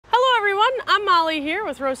I'm Molly here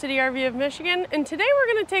with Rose City RV of Michigan, and today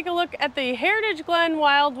we're going to take a look at the Heritage Glen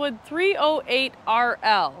Wildwood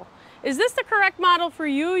 308RL. Is this the correct model for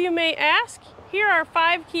you, you may ask? Here are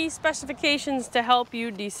 5 key specifications to help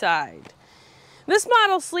you decide. This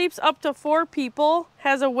model sleeps up to 4 people,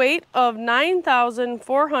 has a weight of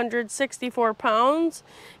 9,464 pounds,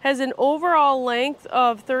 has an overall length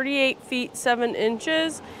of 38 feet 7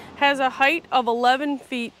 inches, has a height of 11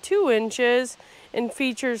 feet 2 inches, and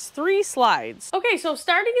features 3 slides. Okay, so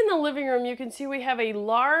starting in the living room, you can see we have a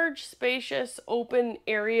large, spacious, open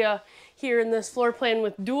area here in this floor plan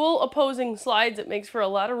with dual opposing slides. It makes for a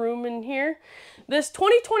lot of room in here. This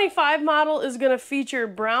 2025 model is going to feature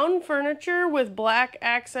brown furniture with black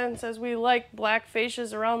accents, as we like black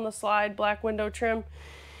fascias around the slide, black window trim,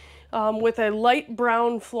 with a light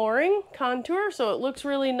brown flooring contour, so it looks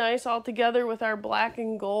really nice all together with our black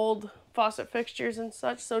and gold faucet fixtures and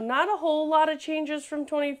such. So not a whole lot of changes from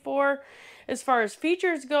 24 as far as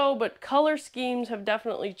features go, but color schemes have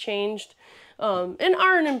definitely changed and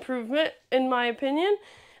are an improvement in my opinion.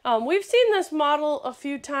 We've seen this model a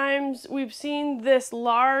few times. We've seen this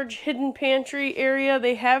large hidden pantry area.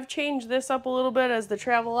 They have changed this up a little bit as the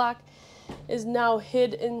travel lock is now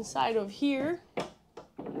hid inside of here.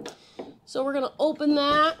 So we're gonna open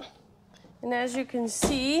that, and as you can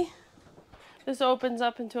see, this opens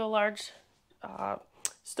up into a large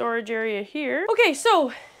storage area here. Okay,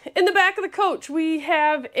 so in the back of the coach, we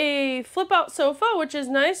have a flip-out sofa, which is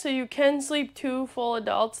nice, so you can sleep 2 full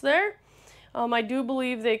adults there. I do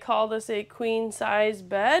believe they call this a queen size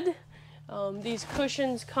bed. These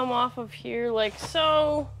cushions come off of here like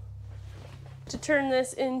so to turn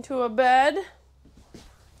this into a bed.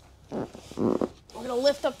 I'm gonna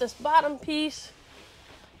lift up this bottom piece,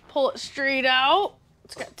 pull it straight out.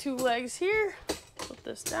 It's got 2 legs here. Flip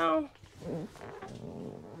this down.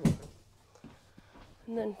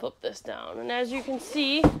 And then flip this down. And as you can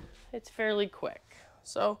see, it's fairly quick.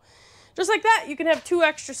 So just like that, you can have 2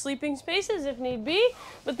 extra sleeping spaces if need be.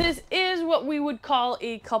 But this is what we would call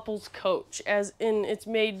a couple's coach, as in it's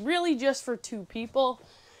made really just for 2 people.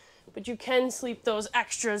 But you can sleep those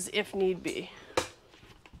extras if need be.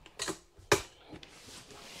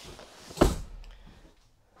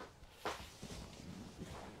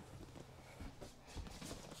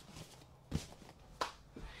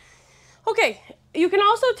 Okay, you can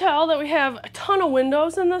also tell that we have a ton of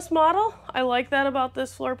windows in this model. I like that about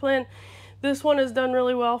this floor plan. This one has done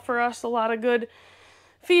really well for us. A lot of good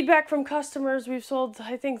feedback from customers. We've sold,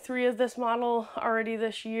 I think, 3 of this model already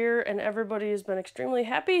this year, and everybody has been extremely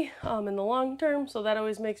happy in the long term. So that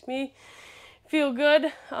always makes me feel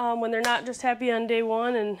good when they're not just happy on day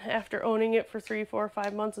 1 and after owning it for 3, 4,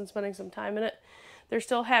 5 months and spending some time in it, they're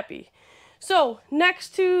still happy. So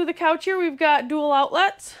next to the couch here, we've got dual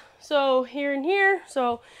outlets. So here and here,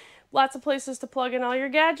 so lots of places to plug in all your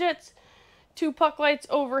gadgets. 2 puck lights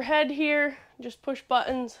overhead here, just push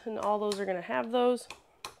buttons, and all those are gonna have those.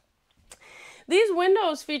 These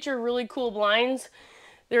windows feature really cool blinds.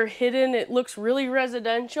 They're hidden, it looks really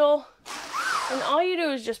residential. And all you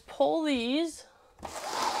do is just pull these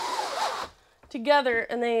together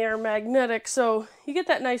and they are magnetic, so you get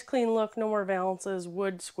that nice clean look, no more valances,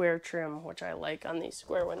 wood square trim, which I like on these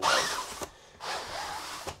square windows.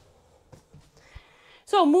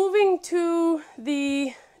 So moving to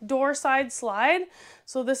the door side slide.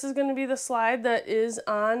 So this is going to be the slide that is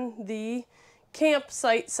on the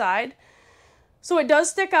campsite side. So it does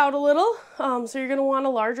stick out a little. So you're going to want a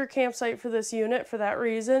larger campsite for this unit for that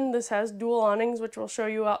reason. This has dual awnings, which we'll show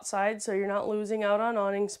you outside, so you're not losing out on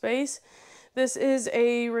awning space. This is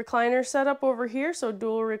a recliner setup over here, so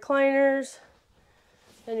dual recliners.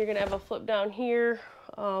 Then you're going to have a flip down here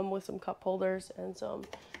with some cup holders and some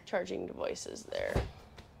charging devices there,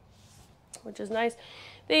 which is nice.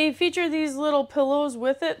 They feature these little pillows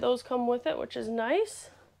with it. Those come with it, which is nice.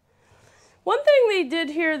 One thing they did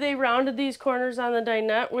here, they rounded these corners on the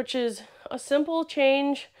dinette, which is a simple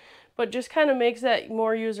change, but just kind of makes that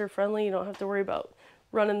more user-friendly. You don't have to worry about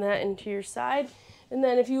running that into your side. And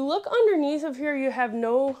then if you look underneath of here, you have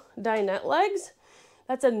no dinette legs.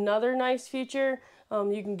 That's another nice feature.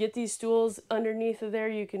 You can get these stools underneath of there.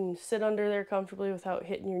 You can sit under there comfortably without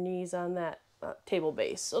hitting your knees on that table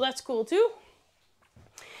base. So that's cool too.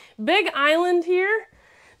 Big island here.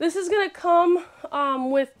 This is going to come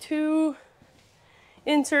with 2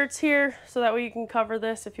 inserts here, so that way you can cover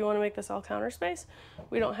this if you want to make this all counter space.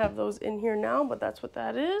 We don't have those in here now, but that's what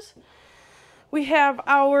that is. We have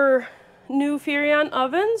our new Furrion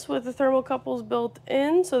ovens with the thermocouples built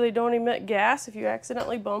in, so they don't emit gas if you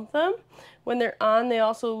accidentally bump them. When they're on, they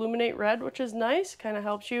also illuminate red, which is nice. Kind of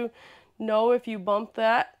helps you know if you bump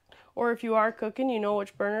that or if you are cooking, you know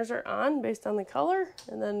which burners are on based on the color.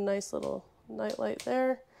 And then nice little night light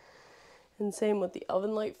there. And same with the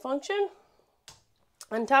oven light function.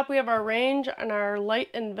 On top we have our range and our light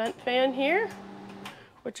and vent fan here,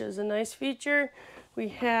 which is a nice feature. We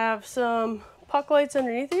have some puck lights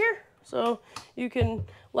underneath here, so you can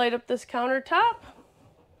light up this countertop.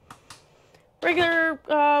 Regular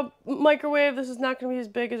microwave, this is not going to be as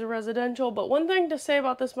big as a residential, but one thing to say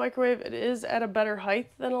about this microwave, it is at a better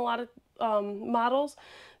height than a lot of models.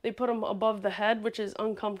 They put them above the head, which is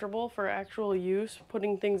uncomfortable for actual use,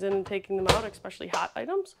 putting things in and taking them out, especially hot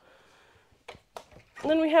items. And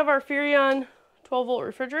then we have our Furrion 12-volt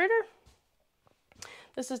refrigerator.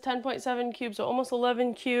 This is 10.7 cube, so almost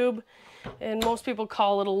 11 cube, and most people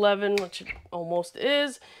call it 11, which it almost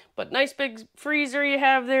is. But nice big freezer you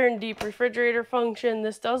have there and deep refrigerator function.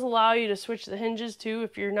 This does allow you to switch the hinges too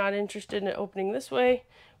if you're not interested in it opening this way,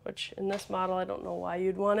 which in this model I don't know why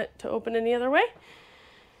you'd want it to open any other way.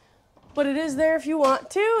 But it is there if you want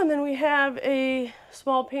to. And then we have a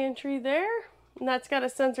small pantry there, and that's got a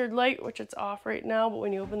sensored light, which it's off right now, but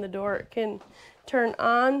when you open the door it can turn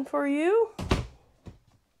on for you.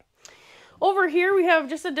 Over here we have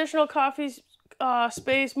just additional coffee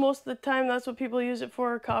space. Most of the time that's what people use it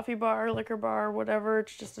for, coffee bar, liquor bar, whatever.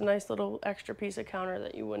 It's just a nice little extra piece of counter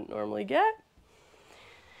that you wouldn't normally get.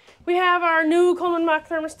 We have our new Coleman Mach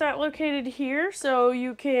thermostat located here, so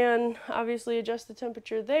you can obviously adjust the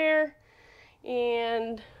temperature there.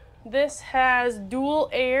 And this has dual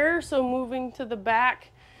air, so moving to the back,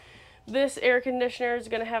 this air conditioner is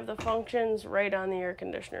going to have the functions right on the air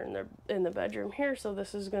conditioner in the bedroom here. So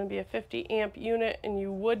this is going to be a 50 amp unit, and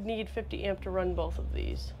you would need 50 amp to run both of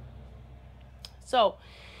these. So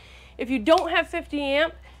if you don't have 50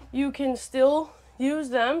 amp, you can still use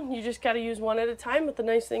them. You just got to use one at a time. But the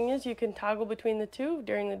nice thing is you can toggle between the two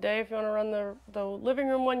during the day. If you want to run the living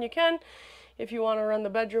room one, you can. If you want to run the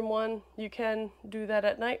bedroom one, you can do that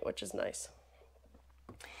at night, which is nice.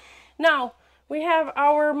 Now, we have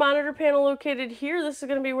our monitor panel located here. This is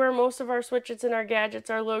going to be where most of our switches and our gadgets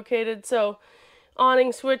are located. So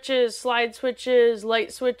awning switches, slide switches,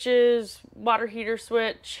 light switches, water heater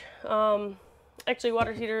switch. Actually,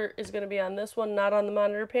 water heater is going to be on this one, not on the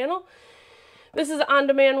monitor panel. This is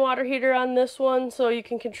on-demand water heater on this one, so you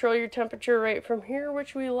can control your temperature right from here,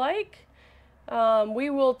 which we like. We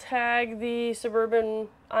will tag the Suburban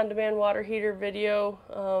on-demand water heater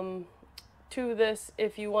video to this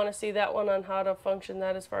if you want to see that one on how to function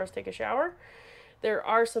that as far as take a shower. There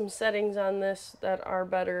are some settings on this that are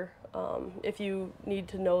better. If you need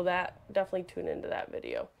to know that, definitely tune into that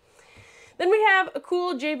video. Then we have a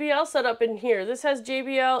cool JBL setup in here. This has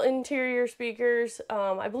JBL interior speakers.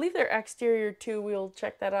 I believe they're exterior too. We'll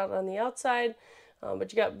check that out on the outside.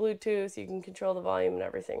 But you got Bluetooth, you can control the volume and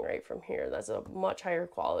everything right from here. That's a much higher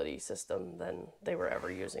quality system than they were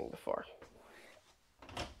ever using before.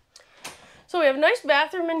 So we have a nice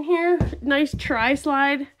bathroom in here, nice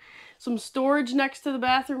tri-slide, some storage next to the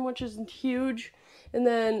bathroom, which isn't huge, and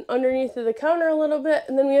then underneath of the counter a little bit,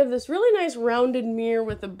 and then we have this really nice rounded mirror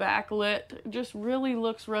with a backlit. It just really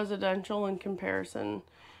looks residential in comparison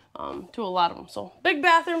to a lot of them. So big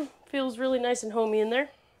bathroom, feels really nice and homey in there.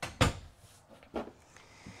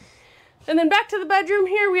 And then back to the bedroom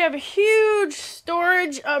here, we have a huge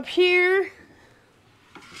storage up here.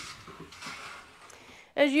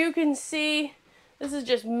 As you can see, this is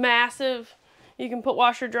just massive. You can put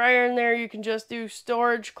washer dryer in there. You can just do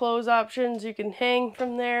storage clothes options. You can hang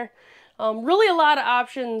from there. Really a lot of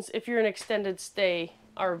options if you're an extended stay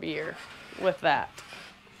RVer with that.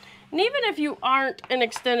 And even if you aren't an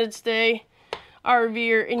extended stay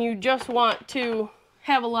RVer and you just want to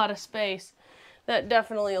have a lot of space, that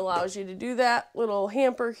definitely allows you to do that. Little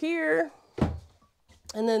hamper here,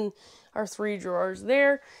 and then our 3 drawers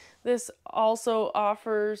there. This also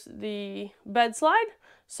offers the bed slide.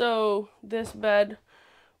 So this bed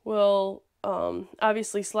will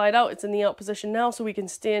obviously slide out. It's in the out position now, so we can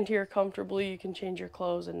stand here comfortably. You can change your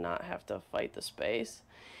clothes and not have to fight the space.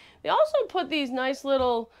 They also put these nice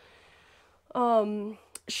little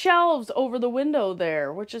shelves over the window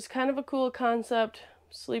there, which is kind of a cool concept.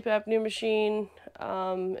 Sleep apnea machine,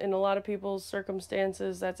 in a lot of people's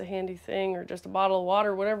circumstances, that's a handy thing, or just a bottle of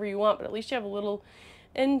water, whatever you want, but at least you have a little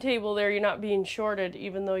end table there. You're not being shorted,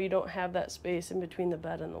 even though you don't have that space in between the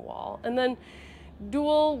bed and the wall. And then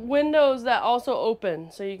dual windows that also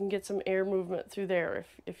open, so you can get some air movement through there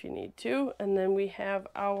if you need to. And then we have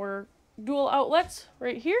our dual outlets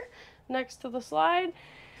right here next to the slide.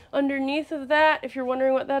 Underneath of that, if you're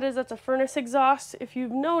wondering what that is, that's a furnace exhaust. If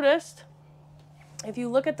you've noticed, if you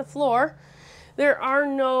look at the floor, there are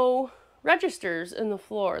no registers in the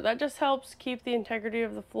floor. That just helps keep the integrity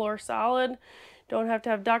of the floor solid. Don't have to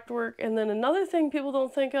have ductwork. And then another thing people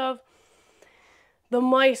don't think of, the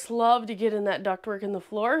mice love to get in that ductwork in the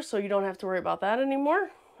floor, so you don't have to worry about that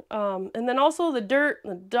anymore. And then also the dirt,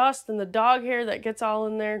 the dust, and the dog hair that gets all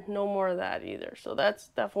in there, no more of that either. So that's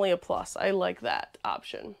definitely a plus. I like that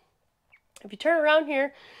option. If you turn around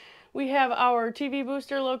here, we have our TV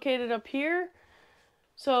booster located up here.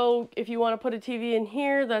 So if you want to put a TV in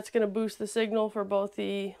here, that's going to boost the signal for both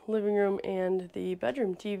the living room and the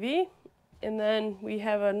bedroom TV. And then we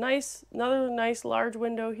have another nice large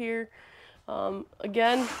window here.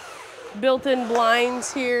 Again, built-in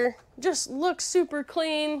blinds here. Just looks super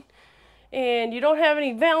clean, and you don't have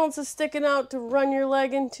any valances sticking out to run your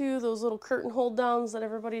leg into. Those little curtain hold downs that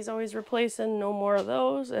everybody's always replacing, no more of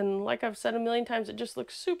those. And like I've said a million times, it just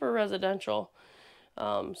looks super residential.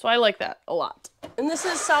 So I like that a lot. And this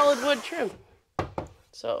is solid wood trim,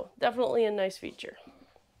 so definitely a nice feature.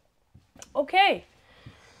 Okay,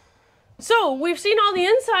 so we've seen all the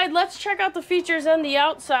inside. Let's check out the features on the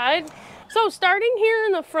outside. So starting here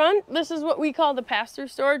in the front, this is what we call the pass-through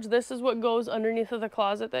storage. This is what goes underneath of the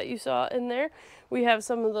closet that you saw in there. We have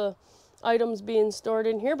some of the items being stored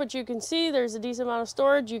in here, but you can see there's a decent amount of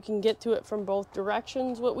storage. You can get to it from both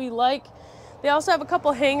directions, what we like. They also have a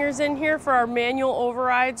couple hangers in here for our manual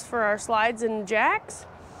overrides for our slides and jacks.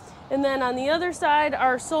 And then on the other side,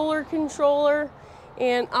 our solar controller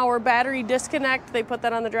and our battery disconnect. They put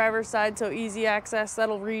that on the driver's side, so easy access.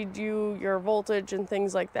 That'll read you your voltage and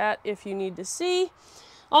things like that if you need to see.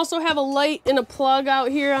 Also have a light and a plug out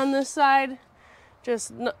here on this side.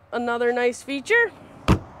 Just another nice feature.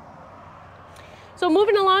 So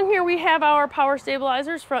moving along here, we have our power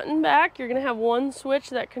stabilizers front and back. You're gonna have one switch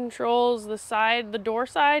that controls the side, the door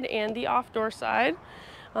side and the off door side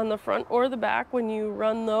on the front or the back when you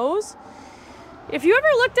run those. If you ever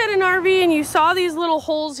looked at an RV and you saw these little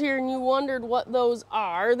holes here and you wondered what those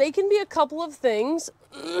are, they can be a couple of things.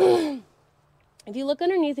 If you look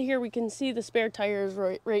underneath here, we can see the spare tires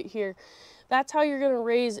right here. That's how you're going to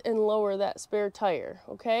raise and lower that spare tire,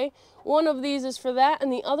 okay? One of these is for that,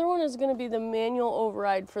 and the other one is going to be the manual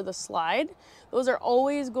override for the slide. Those are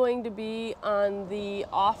always going to be on the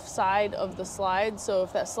off side of the slide, so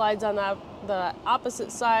if that slide's on the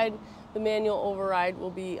opposite side, the manual override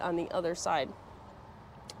will be on the other side.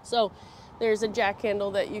 So there's a jack handle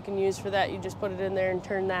that you can use for that. You just put it in there and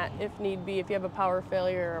turn that if need be. If you have a power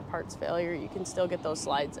failure or a parts failure, you can still get those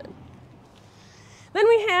slides in. Then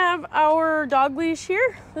we have our dog leash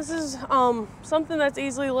here. This is something that's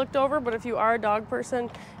easily looked over, but if you are a dog person,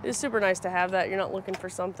 it is super nice to have that. You're not looking for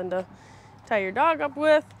something to tie your dog up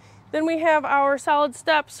with. Then we have our solid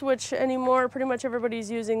steps, which anymore, pretty much everybody's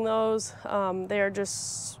using those. They are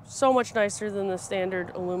just so much nicer than the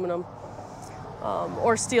standard aluminum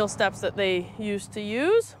or steel steps that they used to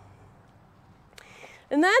use.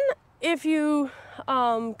 And then if you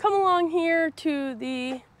come along here to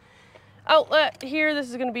the outlet here, this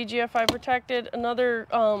is going to be GFI protected, another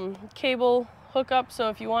cable hookup, so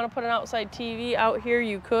if you want to put an outside TV out here,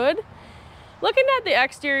 you could. Looking at the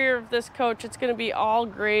exterior of this coach, it's going to be all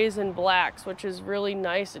grays and blacks, which is really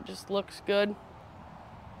nice. It just looks good.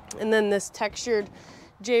 And then this textured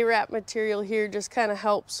J-wrap material here just kind of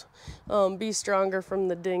helps be stronger from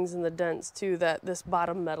the dings and the dents too that this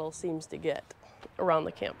bottom metal seems to get around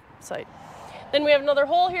the campsite. Then we have another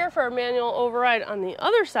hole here for our manual override on the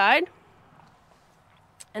other side.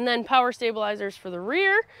 And then power stabilizers for the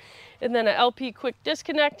rear. And then an LP quick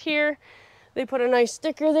disconnect here. They put a nice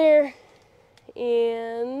sticker there.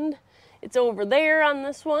 And it's over there on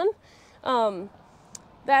this one.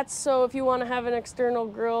 That's so if you want to have an external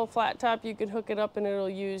grill flat top, you can hook it up and it'll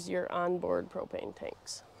use your onboard propane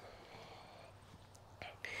tanks.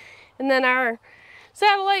 And then our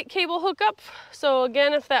satellite cable hookup. So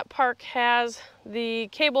again, if that park has the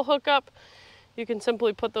cable hookup, you can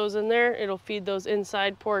simply put those in there. It'll feed those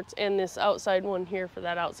inside ports and this outside one here for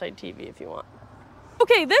that outside TV if you want.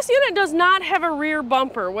 Okay, this unit does not have a rear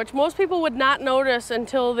bumper, which most people would not notice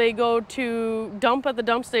until they go to dump at the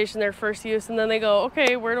dump station, their first use, and then they go,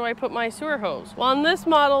 okay, where do I put my sewer hose? Well, on this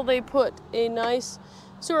model, they put a nice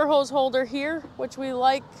sewer hose holder here, which we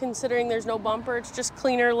like considering there's no bumper. It's just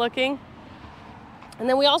cleaner looking. And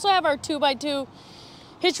then we also have our 2x2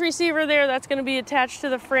 hitch receiver there. That's going to be attached to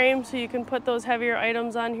the frame, so you can put those heavier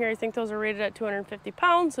items on here. I think those are rated at 250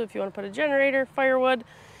 pounds, so if you want to put a generator, firewood,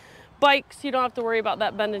 bikes, you don't have to worry about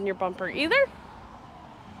that bending your bumper either.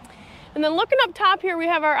 And then looking up top here, we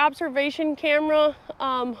have our observation camera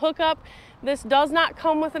hookup. This does not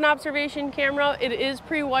come with an observation camera. It is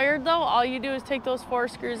pre-wired though. All you do is take those 4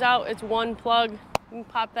 screws out. It's one plug. You can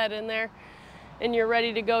pop that in there and you're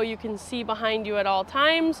ready to go. You can see behind you at all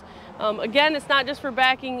times. Again, it's not just for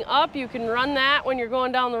backing up. You can run that when you're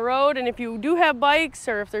going down the road, and if you do have bikes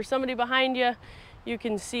or if there's somebody behind you, you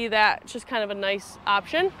can see that. It's just kind of a nice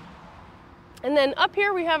option. And then up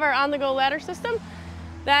here we have our on-the-go ladder system.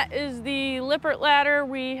 That is the Lippert ladder.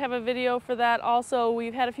 We have a video for that also.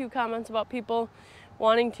 We've had a few comments about people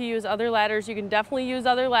wanting to use other ladders. You can definitely use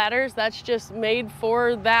other ladders. That's just made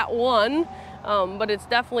for that one. But it's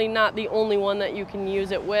definitely not the only one that you can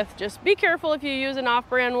use it with. Just be careful if you use an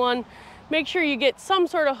off-brand one. Make sure you get some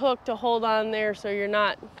sort of hook to hold on there so you're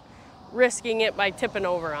not risking it by tipping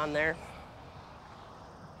over on there.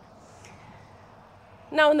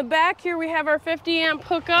 Now in the back here we have our 50 amp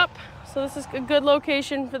hookup. So this is a good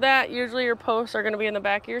location for that. Usually your posts are going to be in the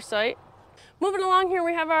back of your site. Moving along here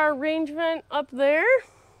we have our range vent up there.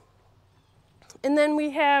 And then we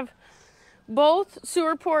have both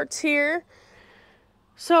sewer ports here.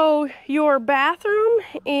 So your bathroom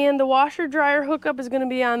and the washer dryer hookup is going to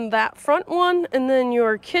be on that front one, and then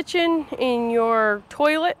your kitchen and your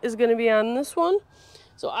toilet is going to be on this one.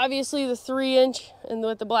 So obviously the 3-inch and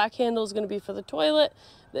with the black handle is going to be for the toilet.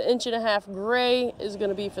 The 1.5-inch gray is going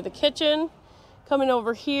to be for the kitchen. Coming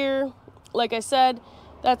over here, like I said,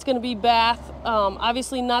 that's going to be bath.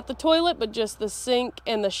 Obviously not the toilet, but just the sink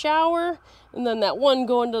and the shower. And then that one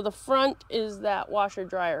going to the front is that washer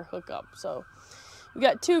dryer hookup. So we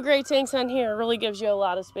got 2 gray tanks on here. It really gives you a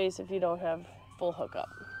lot of space if you don't have full hookup.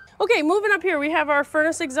 Okay, moving up here, we have our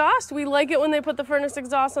furnace exhaust. We like it when they put the furnace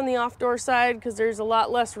exhaust on the off-door side because there's a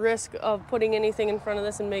lot less risk of putting anything in front of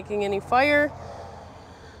this and making any fire.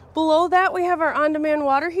 Below that, we have our on-demand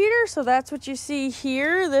water heater. So that's what you see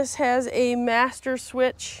here. This has a master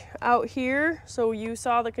switch out here. So you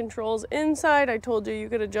saw the controls inside. I told you you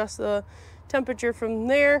could adjust the temperature from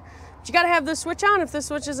there. But you gotta have this switch on. If this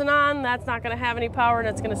switch isn't on, that's not gonna have any power and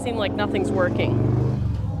it's gonna seem like nothing's working.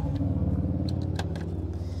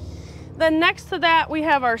 Then next to that, we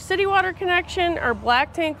have our city water connection, our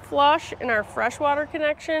black tank flush, and our freshwater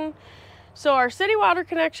connection. So our city water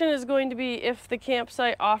connection is going to be if the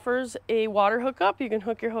campsite offers a water hookup, you can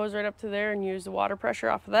hook your hose right up to there and use the water pressure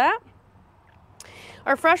off of that.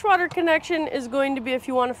 Our freshwater connection is going to be if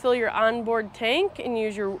you want to fill your onboard tank and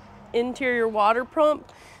use your interior water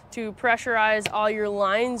pump to pressurize all your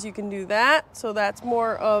lines, you can do that. So that's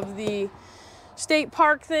more of the state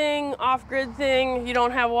park thing, off-grid thing. You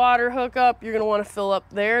don't have water hookup, you're gonna wanna fill up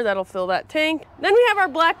there. That'll fill that tank. Then we have our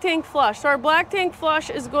black tank flush. So our black tank flush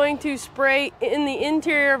is going to spray in the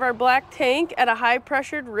interior of our black tank at a high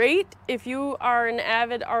pressured rate. If you are an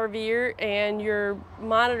avid RVer and your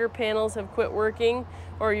monitor panels have quit working,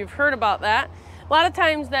 or you've heard about that, a lot of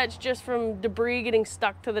times that's just from debris getting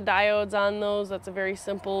stuck to the diodes on those. That's a very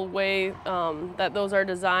simple way that those are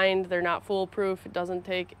designed. They're not foolproof. It doesn't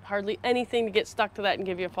take hardly anything to get stuck to that and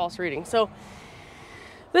give you a false reading. So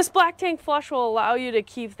this black tank flush will allow you to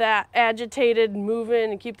keep that agitated,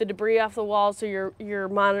 moving, and keep the debris off the walls so your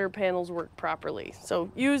monitor panels work properly.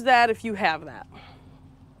 So use that if you have that.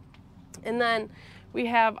 And then we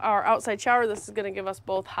have our outside shower. This is going to give us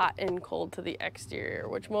both hot and cold to the exterior,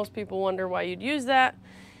 which most people wonder why you'd use that.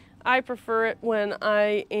 I prefer it when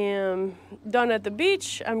I am done at the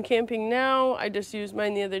beach. I'm camping now. I just used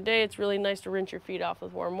mine the other day. It's really nice to rinse your feet off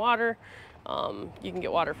with warm water. You can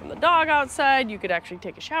get water from the dog outside. You could actually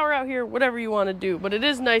take a shower out here, whatever you want to do, but it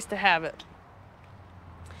is nice to have it.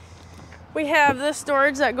 We have this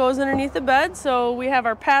storage that goes underneath the bed. So we have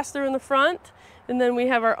our pass-through in the front. And then we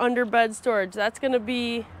have our under bed storage. That's going to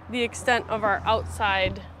be the extent of our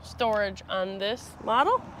outside storage on this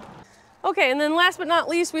model. Okay, and then last but not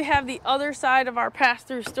least, we have the other side of our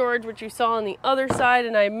pass-through storage, which you saw on the other side.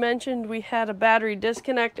 And I mentioned we had a battery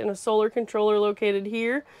disconnect and a solar controller located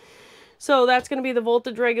here. So that's going to be the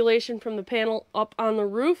voltage regulation from the panel up on the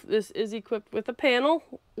roof. This is equipped with a panel,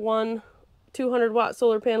 one 200-watt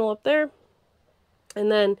solar panel up there.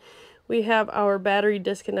 And then we have our battery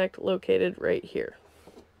disconnect located right here.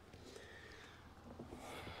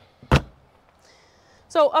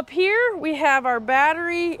 So up here we have our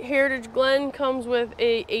battery. Heritage Glen comes with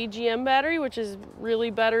a AGM battery, which is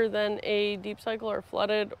really better than a deep cycle or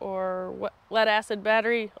flooded or lead acid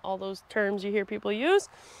battery, all those terms you hear people use.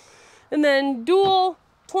 And then dual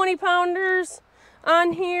 20-pounders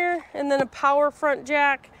on here, and then a power front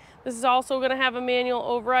jack. This is also going to have a manual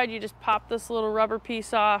override. You just pop this little rubber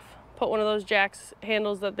piece off, put one of those jacks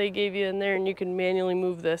handles that they gave you in there, and you can manually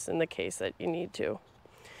move this in the case that you need to.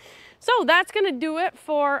 So that's going to do it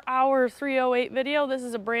for our 308 video. This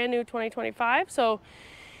is a brand new 2025. So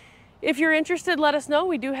if you're interested, let us know.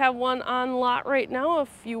 We do have one on lot right now. If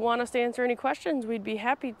you want us to answer any questions, we'd be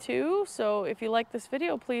happy to. So if you like this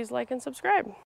video, please like and subscribe.